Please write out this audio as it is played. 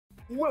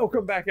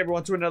Welcome back,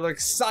 everyone, to another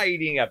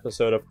exciting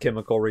episode of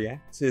Chemical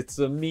Reacts. It's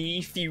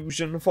me,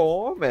 Fusion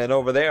Form, and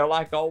over there,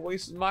 like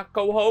always, is my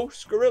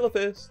co-host, Gorilla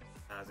Fist.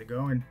 How's it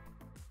going?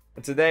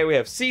 And today we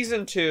have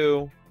Season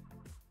 2,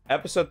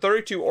 Episode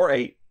 32 or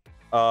 8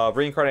 of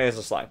Reincarnated as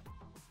a Slime.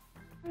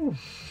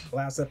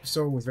 Last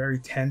episode was very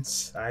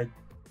tense. I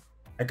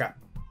had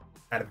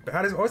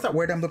what's that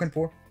word I'm looking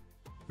for?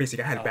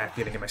 Basically, I had a bad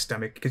feeling in my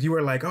stomach because you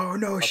were like, "Oh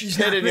no, she's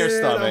not there." In your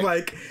stomach. And I'm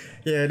like,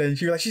 "Yeah." Then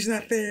you were like, "She's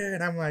not there,"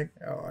 and I'm like,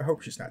 "Oh, I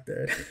hope she's not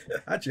there."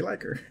 How'd you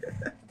like her?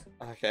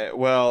 Okay,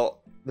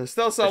 well, there's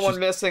still someone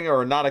missing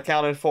or not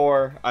accounted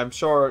for. I'm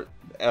sure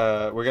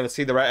we're gonna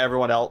see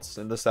everyone else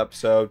in this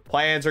episode.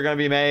 Plans are gonna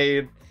be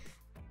made.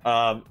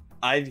 I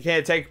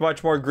can't take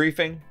much more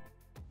griefing.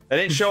 They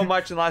didn't show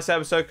much in the last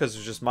episode because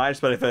it's just minus.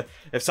 But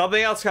if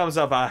something else comes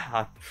up,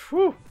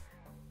 whew.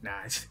 Nah,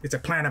 it's a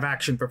plan of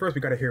action. But first,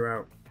 we gotta hear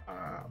out.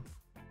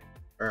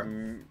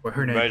 What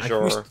her name?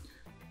 Measure.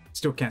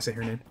 Still can't say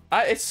her name.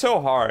 It's so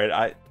hard.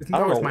 I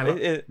don't know.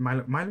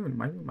 Milo. I don't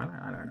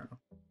know.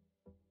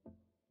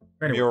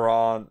 Anyway.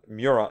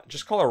 Muron.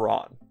 Just call her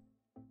Ron.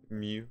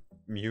 Muron.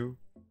 Mew.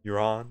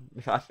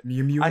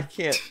 I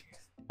can't.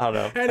 I don't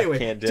know. Anyway, I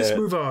can't do just it.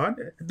 move on.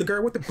 The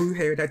girl with the blue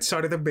hair that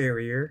started the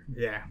barrier.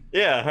 Yeah.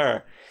 Yeah,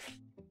 her.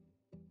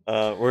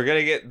 We're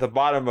gonna get the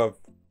bottom of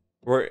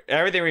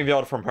everything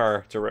revealed from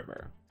her to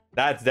Rimmer.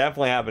 That's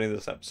definitely happening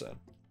this episode.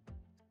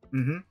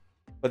 Mm-hmm.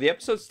 But the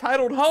episode's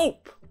titled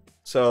Hope.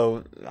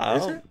 So I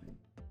don't.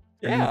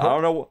 Yeah, I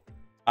don't know.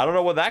 I don't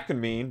know what that could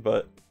mean,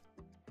 but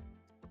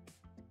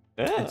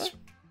yeah.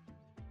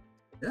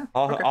 Yeah.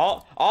 Okay.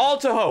 All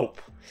to hope.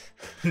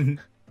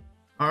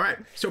 All right.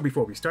 So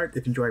before we start,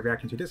 if you enjoy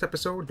reacting to this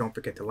episode, don't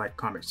forget to like,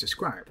 comment,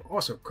 subscribe.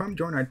 Also, come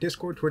join our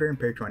Discord, Twitter, and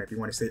Patreon if you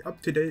want to stay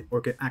up to date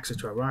or get access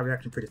to our raw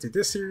reaction footage to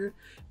this series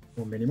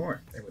or many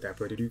more. And without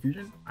further ado,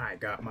 Fusion, I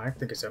got my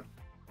think it's up.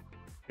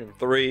 In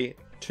 3,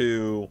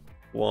 2,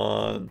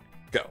 1,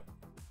 go.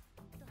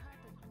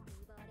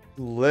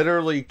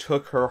 Literally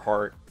took her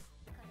heart.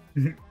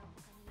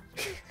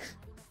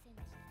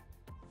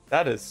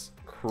 That is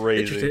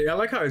crazy. Interesting. I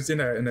like how it's in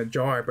a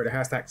jar, but it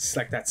has that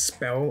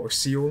spell or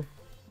seal.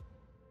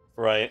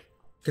 Right.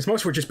 Because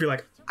most would just be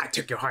like, "I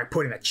took your heart,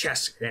 put it in a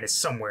chest, and it's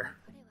somewhere."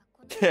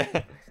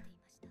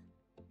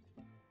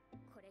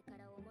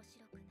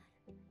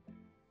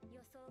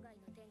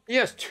 He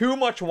has too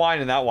much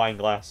wine in that wine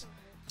glass.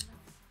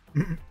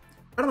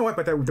 I don't know what,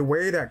 but the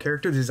way that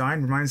character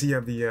design reminds me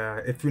of the,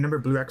 if you remember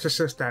Blue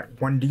Exorcist,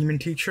 that one demon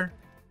teacher.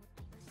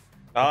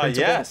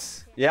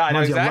 Yes. Yeah, I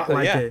know exactly,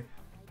 like yeah. it.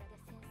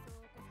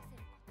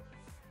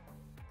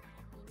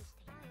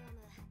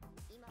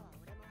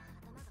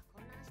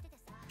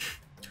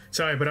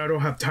 Sorry, but I don't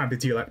have time to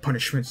deal out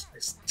punishments.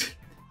 It's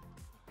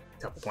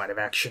type of plan of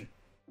action.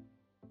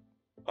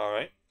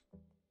 Alright.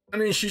 I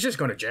mean, she's just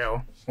going to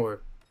jail,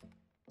 or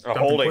a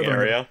holding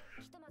area.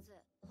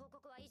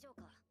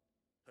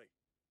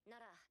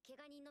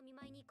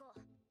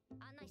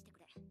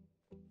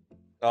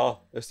 Oh,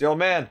 it's the old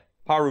man,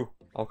 Haru.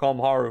 I'll call him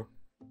Haru.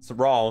 It's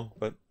wrong,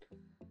 but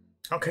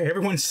okay,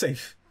 everyone's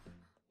safe.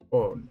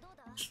 Or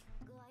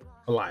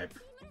alive.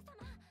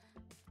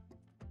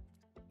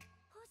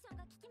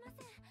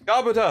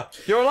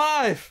 Gabuta, you're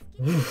alive!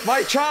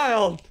 My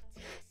child!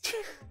 Did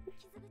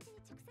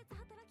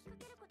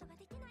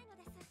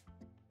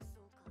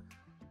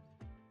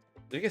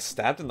you get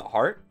stabbed in the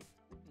heart?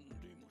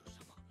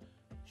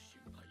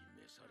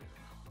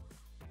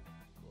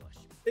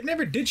 It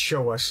never did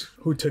show us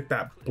who took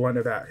that blunt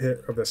of that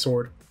hit of the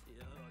sword.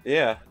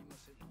 Yeah.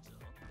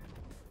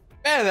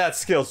 Man, that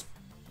skill's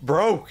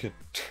broken.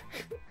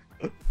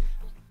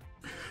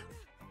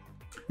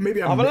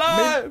 Maybe I'm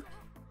alive!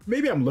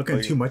 Maybe I'm looking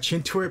too much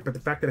into it, but the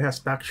fact that it has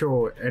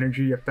spectral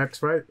energy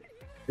effects, right?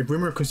 If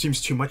Rimmer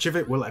consumes too much of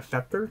it, will it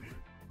affect her?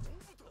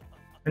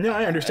 And yeah,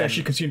 I understand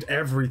she consumes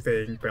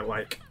everything, but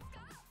like...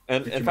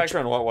 And affect her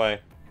in what way?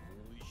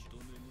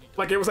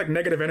 Like, it was like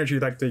negative energy,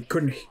 like he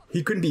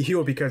couldn't be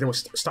healed because it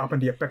was stopping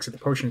the effects of the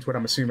potions, what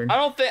I'm assuming. I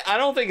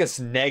don't think it's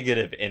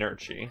negative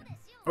energy.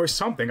 Or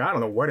something, I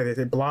don't know what it is.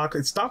 It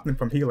stopped him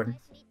from healing.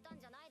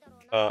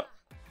 And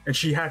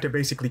she had to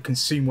basically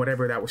consume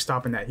whatever that was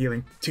stopping that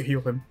healing to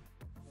heal him.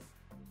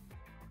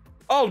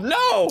 Oh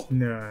no!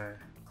 Nah.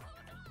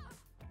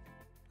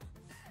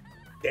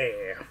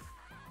 Damn.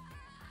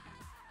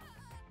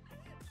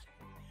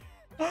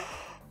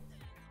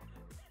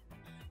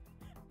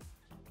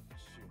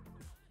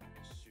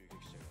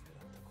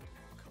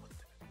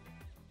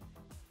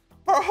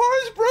 Her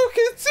heart's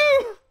broken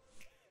too!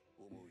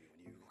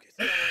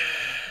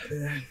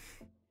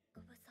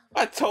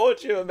 I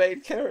told you a main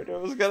character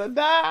was gonna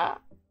die!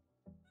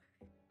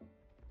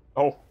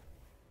 Oh.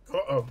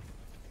 Uh-oh.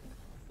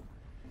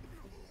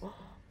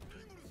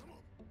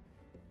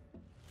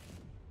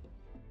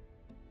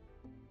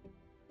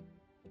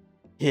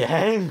 You're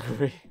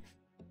angry.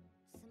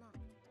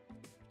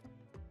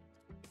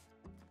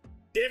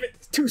 Damn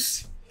it,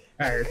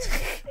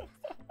 Alright.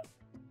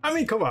 I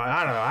mean, come on,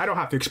 I don't know. I don't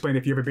have to explain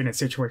if you've ever been in a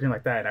situation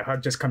like that. A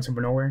hug just comes from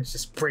nowhere. It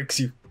just breaks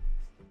you.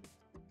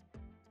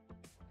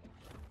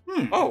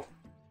 Oh,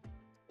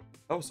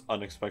 That was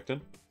unexpected.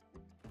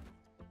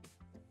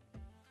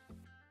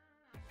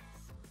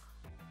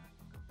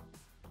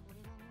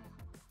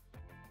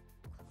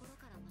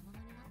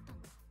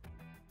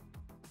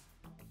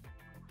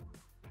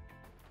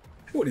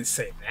 I wouldn't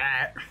say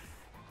that.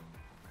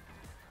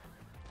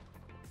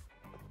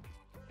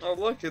 Oh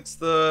look, it's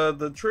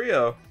the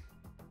trio.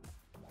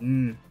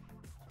 Mm.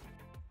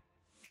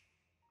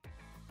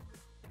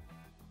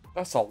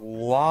 That's a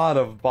lot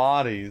of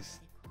bodies.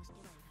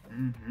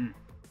 Mm-hmm.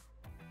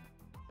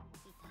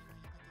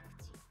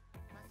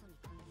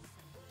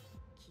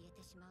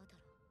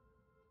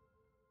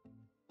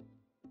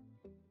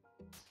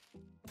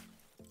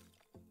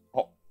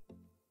 Oh.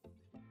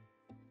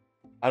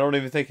 I don't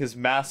even think his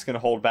mask can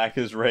hold back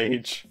his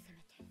rage.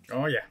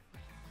 Oh yeah.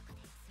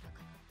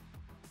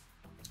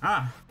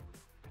 Ah.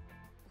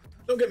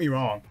 Don't get me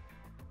wrong.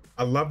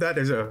 I love that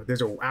there's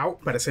a out,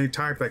 but at the same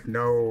time, like,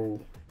 no,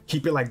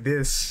 keep it like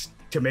this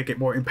to make it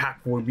more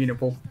impactful and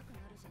meaningful.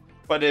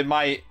 But it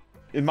might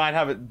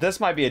have this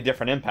might be a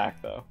different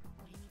impact though.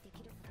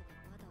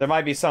 There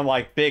might be some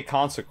like big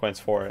consequence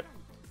for it.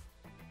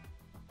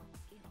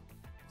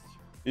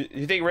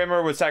 You think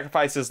Rimmer would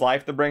sacrifice his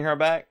life to bring her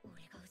back?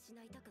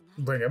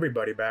 Bring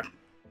everybody back.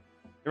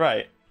 You're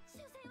right.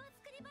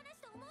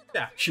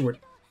 Yeah, she would.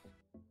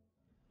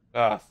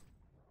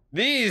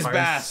 These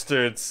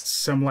bastards!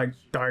 Some like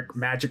dark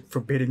magic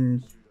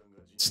forbidding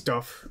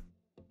stuff.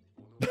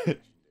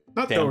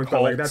 Not Damn those,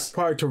 but like cults. that's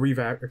probably to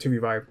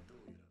revive.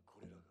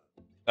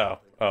 Oh,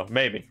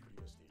 maybe.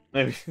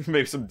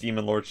 Maybe some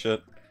demon lord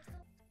shit.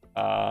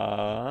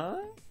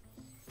 Oh,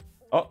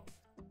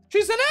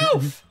 she's an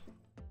elf!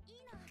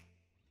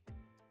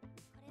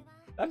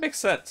 That makes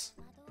sense.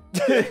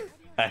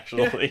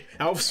 Actually.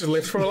 Yeah, elves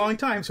lived for a long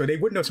time, so they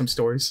would know some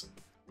stories.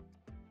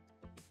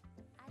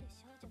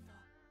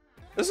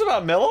 This is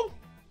about Millum?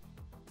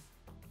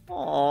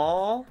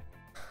 Aww.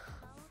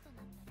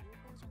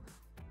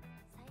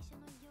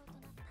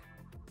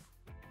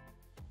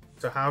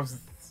 So how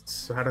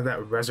does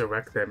that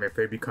resurrect them if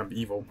they become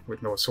evil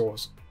with no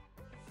souls?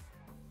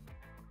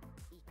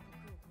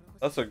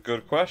 That's a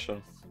good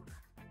question.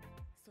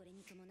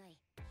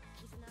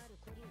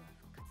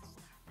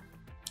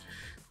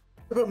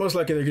 But most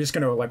likely they're just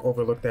gonna like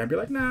overlook that and be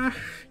like, nah,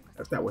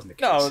 that wasn't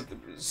the case. No,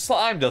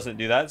 slime doesn't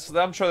do that, so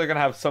I'm sure they're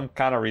gonna have some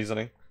kind of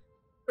reasoning.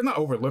 But not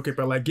overlook it,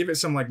 but like give it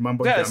some like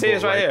mumbo Yeah, jumbo. see,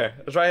 it's right here.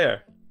 It's right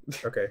here.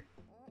 Okay.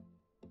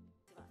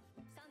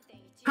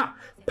 Ha!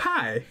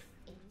 Pie!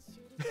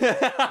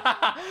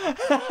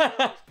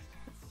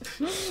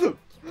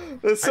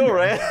 That's so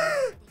random.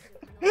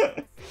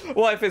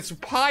 Well, if it's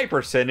pie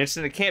percentage,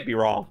 then it can't be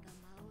wrong.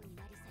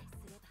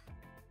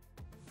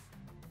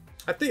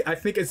 I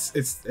think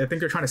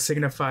they're trying to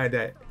signify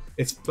that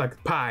it's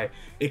like pie.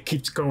 It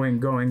keeps going.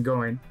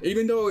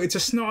 Even though it's a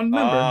small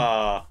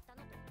number,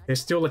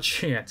 there's still a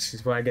chance,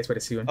 is what I guess what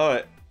it's doing.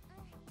 Oh,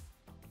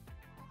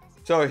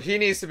 so he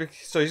needs to be.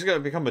 So he's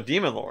gonna become a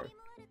demon lord.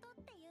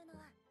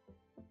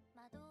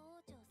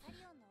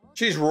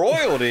 She's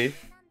royalty.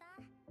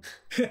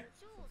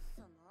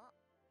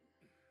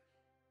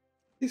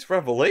 These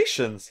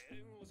revelations.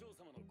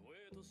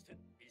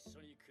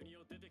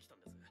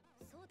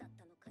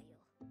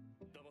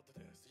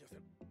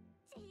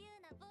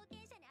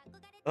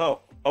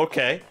 Oh,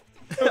 okay.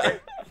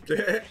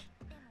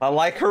 I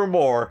like her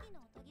more.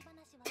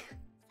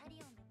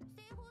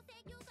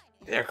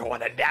 They're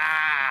going to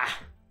die.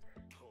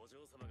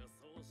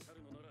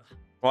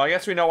 Well, I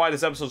guess we know why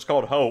this episode's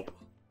called Hope.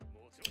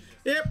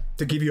 Yep,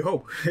 to give you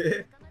hope.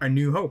 A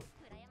new hope.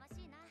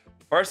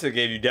 First, it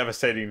gave you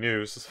devastating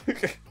news.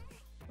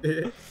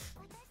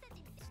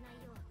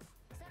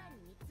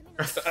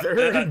 A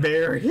third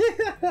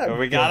barrier.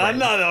 We got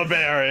another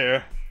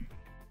barrier.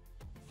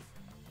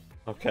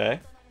 Okay.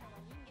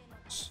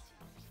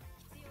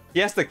 He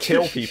has to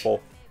kill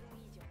people.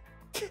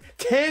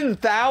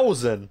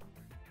 10,000.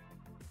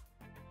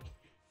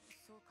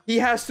 He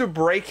has to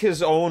break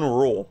his own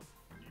rule.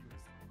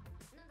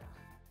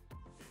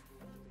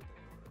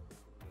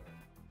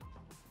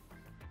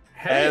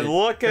 Hey, and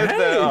look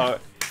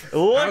at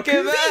look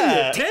at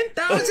that.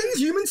 10,000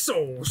 human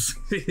souls.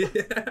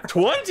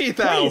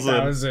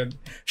 20,000.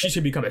 She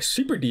should become a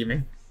super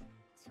demon.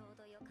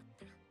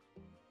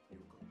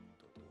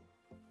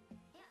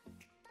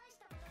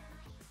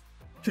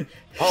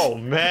 Oh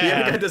man. The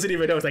other guy doesn't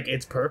even know. It's like,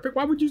 it's perfect.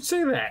 Why would you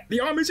say that?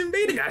 The army's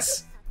invading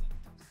us.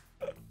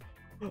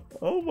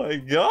 Oh my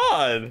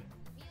god.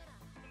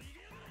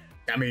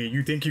 I mean,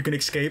 you think you can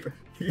escape?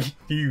 Do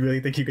you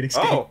really think you can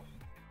escape? Oh.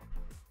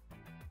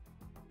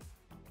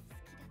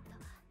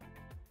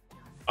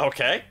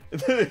 Okay.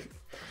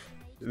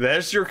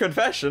 There's your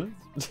confession.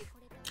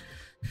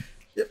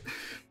 Yep.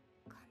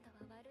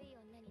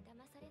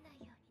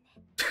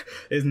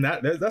 Isn't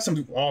that's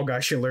something all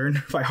guys should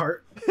learn by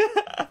heart?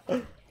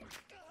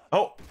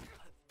 Oh.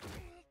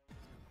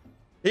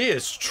 He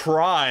is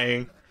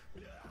trying.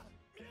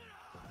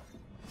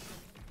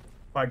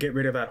 I get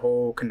rid of that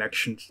whole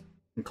connection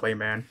in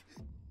Clayman.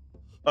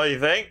 Oh, you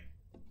think?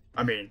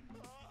 I mean,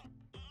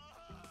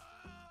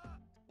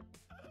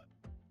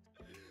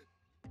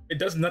 It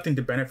does nothing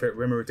to benefit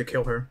Rimuru to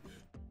kill her.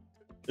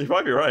 You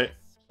might be right.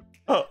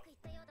 Oh.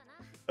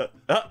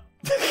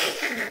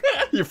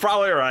 You're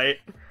probably right.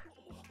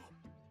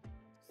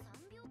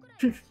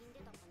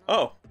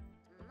 Oh.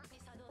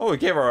 Oh, we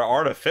gave her an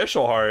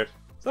artificial heart.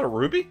 Is that a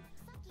ruby?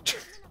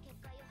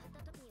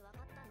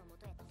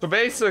 So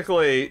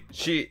basically,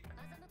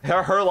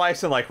 her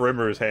life's in like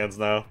Rimuru's hands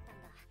now.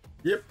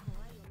 Yep.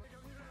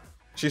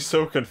 She's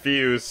so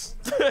confused.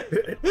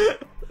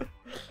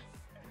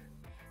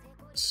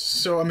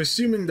 So I'm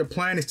assuming the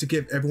plan is to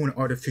give everyone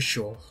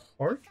artificial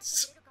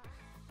hearts?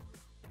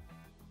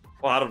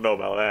 Well, I don't know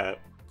about that.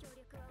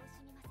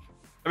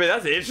 I mean,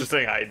 that's an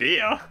interesting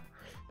idea.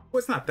 Well,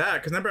 it's not that,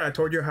 because remember I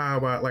told you how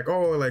like,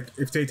 oh, like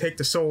if they take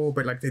the soul,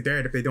 but like they're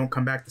dead, if they don't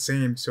come back the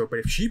same. So, but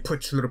if she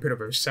puts a little bit of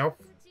herself,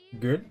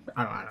 good.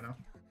 I don't know.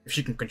 If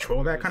she can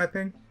control that kind of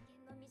thing.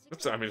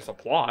 I mean, it's a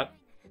plot.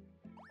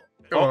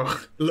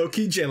 Oh,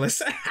 low-key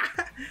jealous.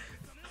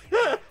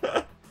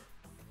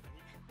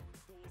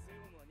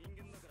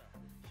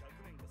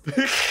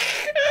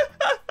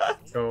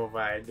 Oh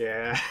my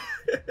god.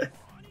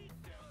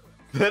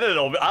 Then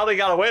I only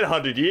gotta wait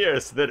 100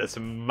 years, then it's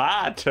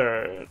my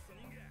turn.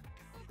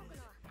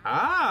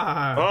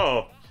 Ah.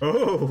 Oh.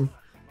 Oh.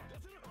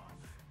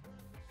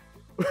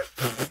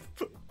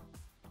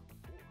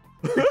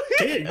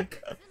 King.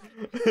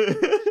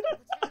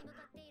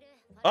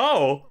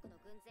 Oh.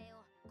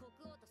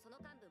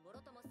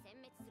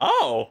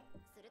 Oh.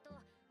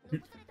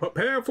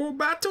 Prepare for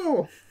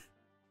battle.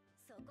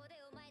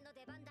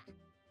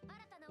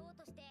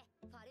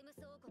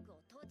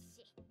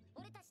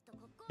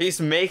 He's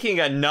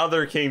making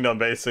another kingdom,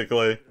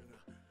 basically.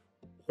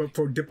 But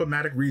for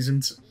diplomatic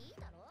reasons.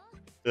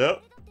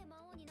 Yep.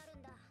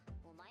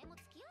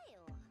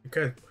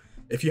 Because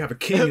if you have a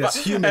king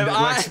that's human that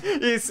likes...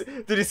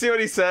 Did you see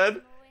what he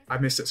said? I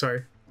missed it,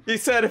 sorry. He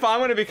said, if I'm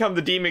going to become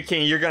the Demon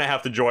King, you're going to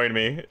have to join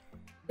me.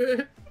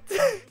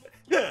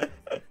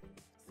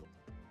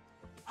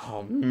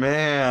 Oh,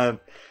 man.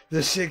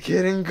 This shit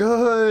getting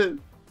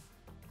good.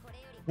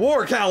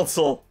 War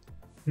Council.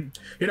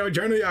 You know,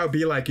 generally I'll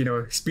be like, you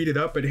know, speed it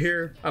up, but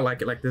here, I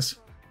like it like this.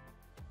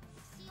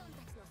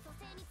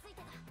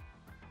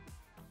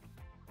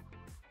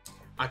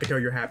 I can tell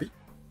you're happy.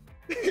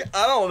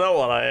 I don't know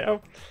what I am.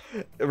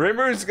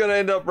 Rimmer's gonna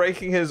end up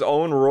breaking his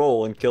own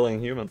rule and killing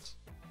humans.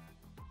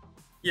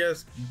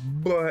 Yes,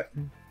 but...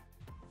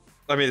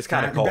 I mean, it's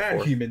kind of called for.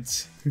 Bad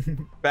humans.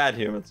 Bad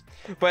humans.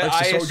 But Like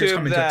I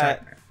assume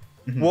that...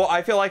 Mm-hmm. Well,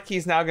 I feel like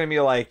he's now gonna be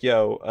like,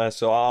 yo,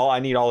 so I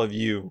need all of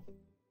you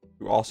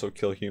to also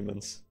kill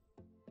humans.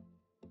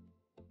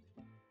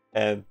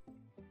 And...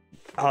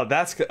 Oh,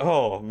 that's...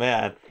 Oh,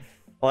 man.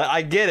 Well,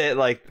 I get it,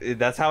 like,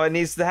 that's how it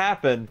needs to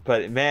happen,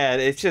 but man,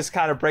 it just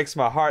kind of breaks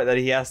my heart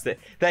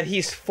that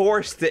he's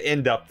forced to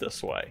end up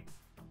this way.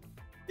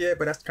 Yeah,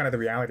 but that's kind of the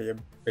reality of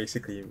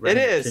basically... It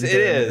is.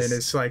 And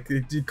it's like,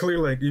 you can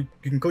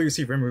clearly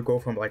see Rimuru go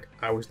from like,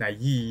 I was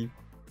naive,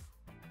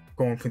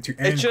 going from too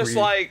angry. It's just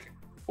like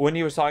when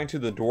he was talking to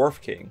the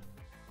Dwarf King,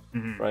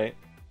 right?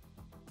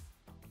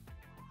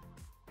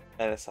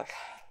 And it's like,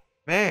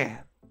 man.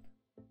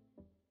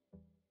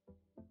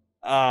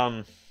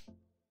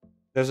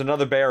 There's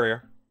another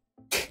barrier.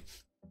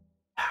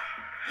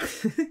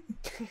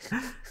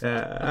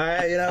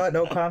 Alright, you know what?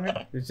 No comment.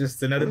 It's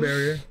just another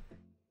barrier.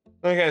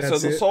 Okay, so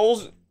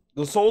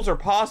the souls are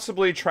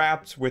possibly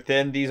trapped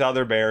within these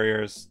other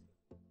barriers.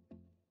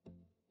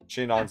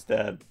 Shinon's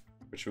dead,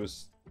 which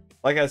was,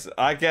 like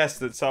I guess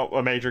that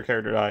a major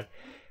character died.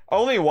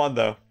 Only one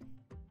though.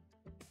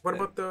 What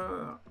about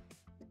the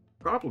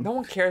goblin? No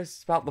one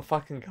cares about the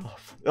fucking goblin.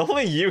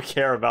 Only you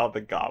care about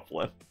the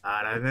goblin.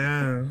 I don't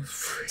know.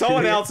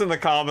 Someone else in the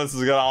comments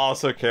is gonna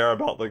also care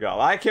about the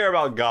goblin. I care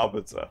about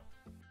goblins though.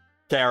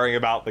 Caring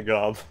about the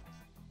gob.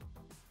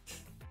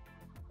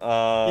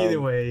 Either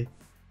way.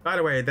 By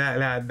the way,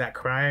 that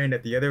crying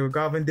that the other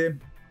goblin did.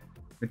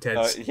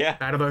 Intense. Yeah.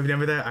 I don't know if you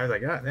remember that. I was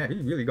like, oh, man,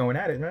 he's really going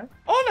at it, man.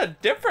 On a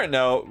different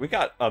note, we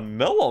got a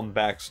Millum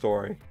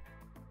backstory.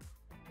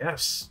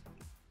 Yes.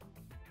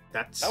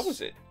 That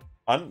was it.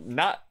 I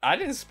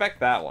didn't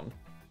expect that one.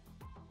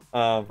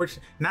 Which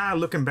now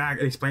looking back,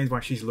 it explains why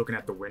she's looking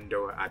at the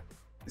window at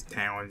his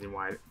towns and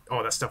why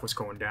all that stuff was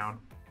going down.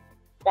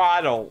 Well,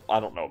 I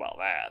don't know about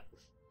that.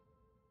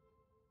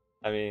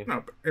 I mean,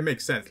 no, but it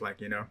makes sense,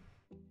 like, you know.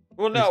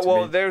 Well, no,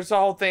 well, there's the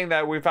whole thing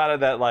that we found out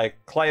that like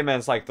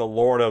Clayman's like the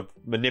lord of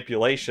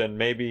manipulation.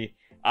 Maybe,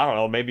 I don't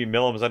know, maybe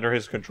Millum's under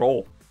his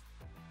control.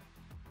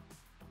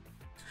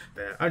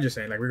 Yeah, I'm just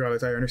saying, like,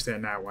 regardless, I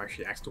understand now why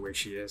she acts the way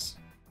she is.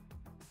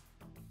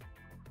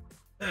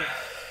 I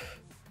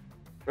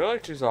feel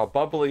like she's a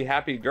bubbly,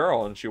 happy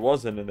girl, and she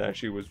wasn't in that.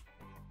 She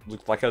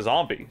looked like a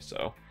zombie.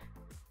 So,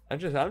 I'm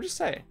just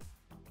saying.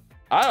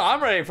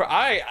 I'm ready for.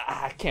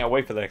 I can't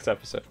wait for the next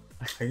episode.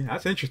 Hey,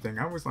 that's interesting.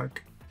 I was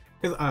like,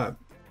 I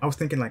was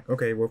thinking like,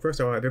 okay, well, first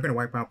of all, they're gonna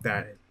wipe out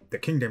the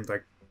kingdoms,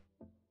 like,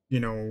 you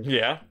know.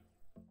 Yeah.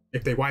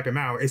 If they wipe him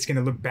out, it's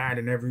gonna look bad,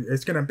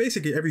 and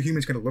basically every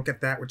human's gonna look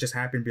at that what just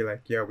happened, and be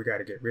like, yeah, we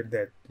gotta get rid of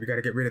that. We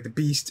gotta get rid of the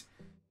beast.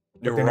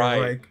 You're right.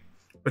 Like,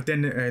 But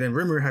then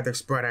Rimmer had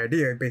this bright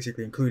idea,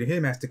 basically including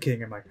him as the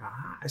king. I'm like,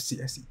 I see.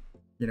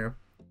 You know,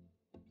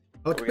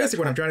 like basically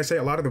what I'm trying to say.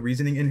 A lot of the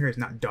reasoning in here is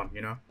not dumb,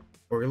 you know,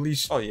 or at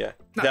least. Oh yeah,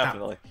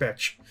 definitely.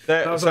 Fetch.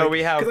 So like,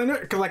 we have.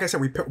 Because like I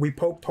said, we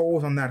poked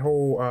holes on that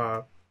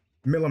whole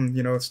Milam,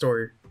 you know,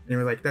 story. And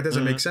we're like, that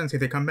doesn't make sense. If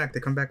they come back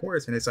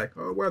worse. And it's like,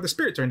 oh well, the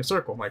spirits are in the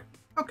circle. I'm like,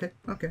 okay.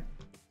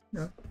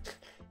 Yeah.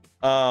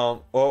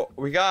 Well,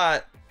 we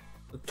got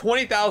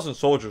 20,000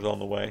 soldiers on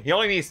the way. He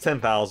only needs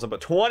 10,000,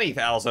 but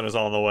 20,000 is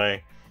on the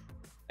way.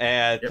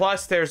 And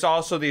plus, there's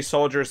also these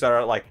soldiers that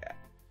are like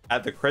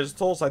at the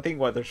crystals. I think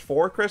there's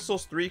 4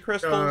 crystals, 3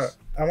 crystals.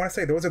 I want to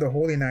say those are the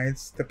holy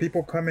knights, the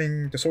people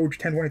coming, the soldiers,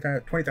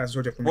 20,000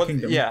 soldiers from the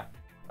kingdom. Yeah.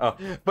 Oh,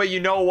 but you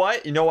know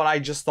what? You know what I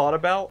just thought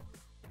about?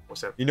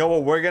 What's up? You know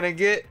what we're gonna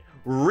get?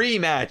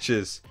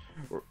 Rematches.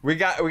 We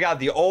got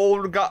the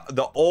old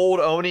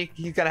Oni.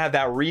 He's gonna have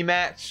that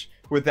rematch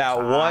with that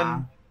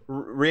one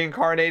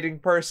reincarnating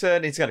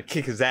person. He's gonna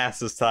kick his ass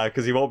this time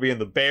because he won't be in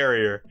the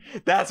barrier.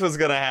 That's what's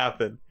gonna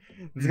happen.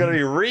 It's gonna be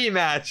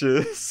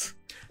rematches.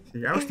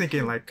 See, I was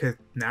thinking like, cause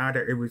now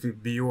that it was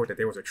revealed that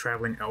there was a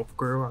traveling elf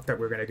girl, I thought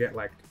we were gonna get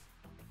like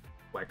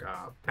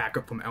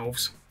backup from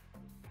elves.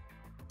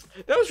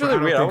 That was really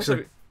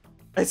weird.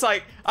 It's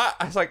like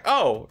I was like,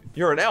 oh,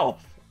 you're an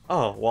elf.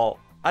 Oh well,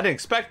 I didn't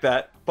expect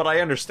that, but I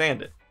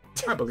understand it.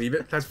 I believe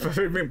it. That's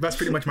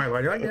pretty much my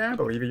line. You're like, yeah, I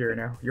believe it. You're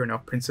an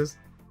elf princess.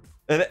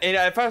 And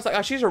if I was like,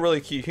 oh, she's a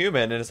really cute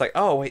human, and it's like,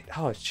 oh wait,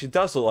 oh, she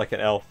does look like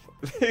an elf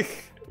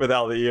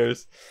without the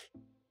ears.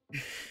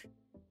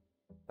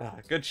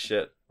 Good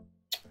shit.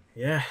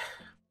 Yeah,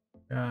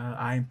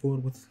 I'm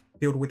filled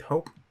with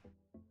hope.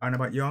 I don't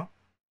know about y'all,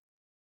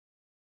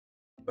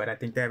 but I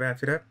think that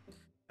wraps it up.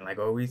 And like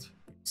always,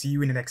 see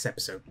you in the next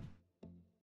episode.